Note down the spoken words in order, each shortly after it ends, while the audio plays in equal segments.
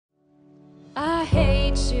I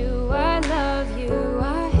hate you, I love you,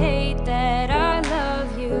 I hate that I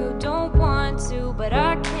love you. Don't want to, but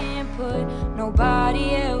I can't put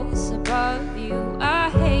nobody else above you. I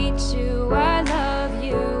hate you, I love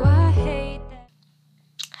you, I hate that.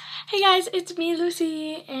 Hey guys, it's me,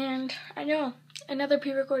 Lucehh, and I know, another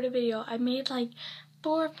pre-recorded video. I made like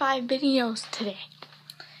 4 or 5 videos today.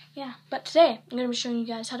 Yeah, but today I'm going to be showing you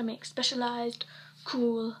guys how to make specialized,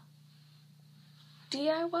 cool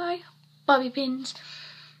DIY bobby pins.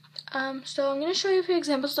 So I'm going to show you a few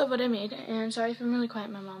examples of what I made, and sorry if I'm really quiet,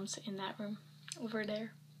 my mom's in that room over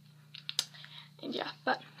there. And yeah,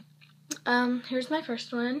 but here's my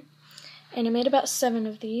first one, and I made about 7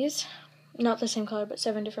 of these. Not the same color, but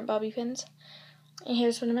 7 different bobby pins. And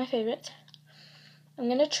here's one of my favorites. I'm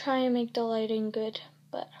going to try and make the lighting good,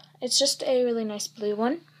 but it's just a really nice blue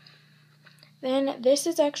one. Then this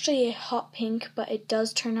is actually a hot pink, but it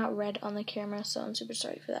does turn out red on the camera, so I'm super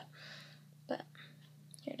sorry for that. But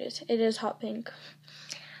here it is. It is hot pink.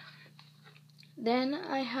 Then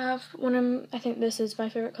I have one of, I think this is my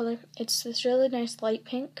favorite color. It's this really nice light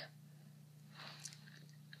pink.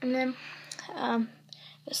 And then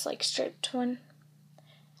this like striped one.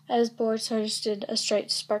 I was bored, so I just did a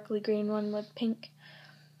striped sparkly green one with pink.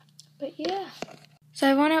 But yeah. So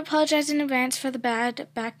I want to apologize in advance for the bad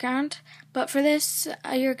background, but for this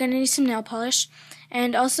you're going to need some nail polish.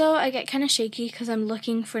 And also I get kind of shaky because I'm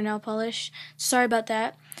looking for nail polish. Sorry about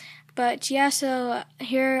that. But yeah, so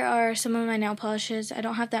here are some of my nail polishes. I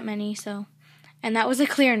don't have that many, so. And that was a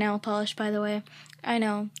clear nail polish, by the way. I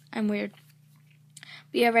know, I'm weird.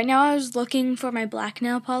 But yeah, right now I was looking for my black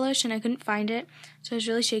nail polish and I couldn't find it, so I was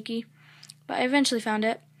really shaky. But I eventually found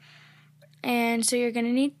it. And so you're going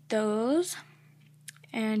to need those.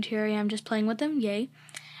 And here I am just playing with them, yay.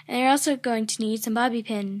 And you're also going to need some bobby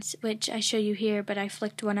pins, which I show you here, but I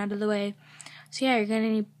flicked one out of the way. So yeah, you're going to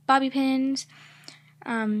need bobby pins.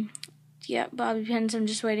 Yep, bobby pins, I'm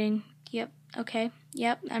just waiting. Yep, okay,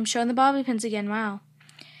 yep, I'm showing the bobby pins again, wow.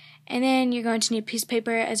 And then you're going to need a piece of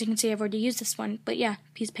paper. As you can see, I've already used this one, but yeah,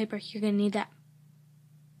 piece of paper, you're going to need that.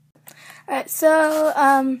 Alright, so,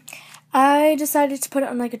 I decided to put it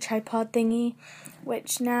on like a tripod thingy,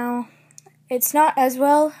 which now, it's not as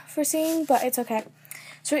well for seeing, but it's okay.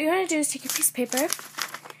 So what you want to do is take a piece of paper,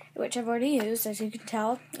 which I've already used, as you can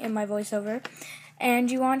tell, in my voiceover,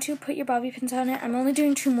 and you want to put your bobby pins on it. I'm only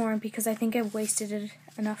doing 2 more because I think I've wasted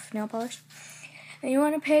enough nail polish. And you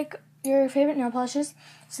want to pick your favorite nail polishes.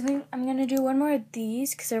 So I think I'm going to do 1 more of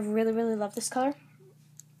these because I really, really love this color.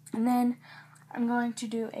 And then I'm going to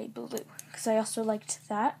do a blue because I also liked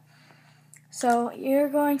that. So you're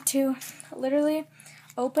going to literally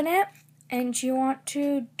open it. And you want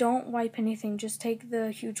to, don't wipe anything, just take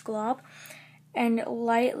the huge glob and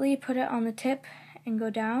lightly put it on the tip and go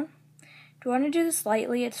down. You want to do this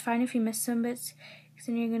lightly, it's fine if you miss some bits, because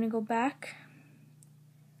then you're going to go back.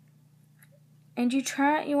 And you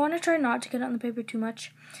want to try not to get it on the paper too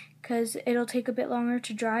much, because it'll take a bit longer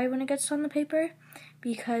to dry when it gets on the paper,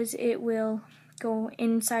 because it will go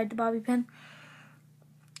inside the bobby pin,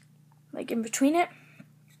 like in between it.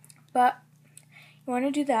 But you want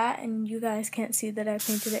to do that, and you guys can't see that I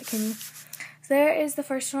painted it, can you? So there is the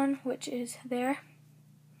first one, which is there.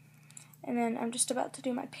 And then I'm just about to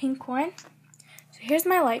do my pink one. So here's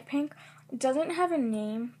my light pink. It doesn't have a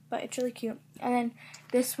name, but it's really cute. And then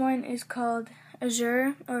this one is called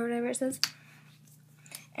Azure, or whatever it says.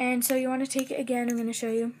 And so you want to take it again, I'm going to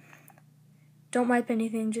show you. Don't wipe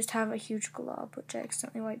anything, just have a huge glob, which I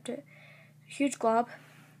accidentally wiped it. A huge glob.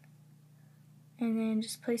 And then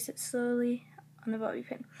just place it slowly on the bobby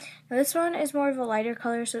pin. Now this one is more of a lighter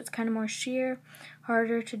color, so it's kind of more sheer,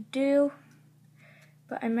 harder to do,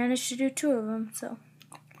 but I managed to do 2 of them, so.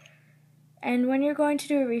 And when you're going to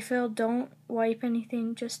do a refill, don't wipe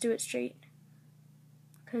anything, just do it straight,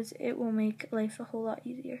 because it will make life a whole lot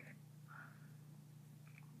easier.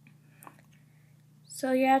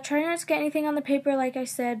 So yeah, try not to get anything on the paper like I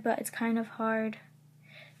said, but it's kind of hard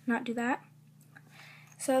not do that.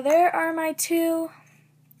 So there are my 2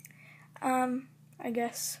 I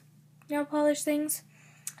guess, nail polish things.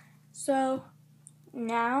 So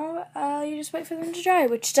now you just wait for them to dry,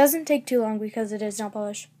 which doesn't take too long because it is nail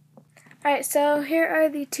polish. Alright, so here are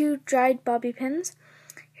the 2 dried bobby pins.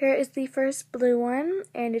 Here is the first blue one,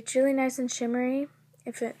 and it's really nice and shimmery,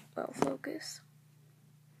 if it will focus.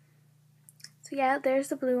 So yeah, there's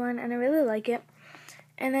the blue one, and I really like it.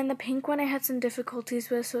 And then the pink one I had some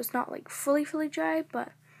difficulties with, so it's not like fully dry, but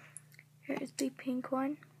here is the pink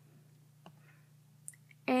one.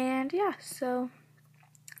 And yeah, so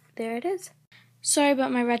there it is. Sorry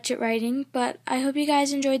about my wretched writing, but I hope you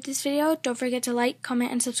guys enjoyed this video. Don't forget to like,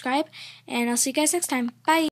 comment, and subscribe, and I'll see you guys next time. Bye!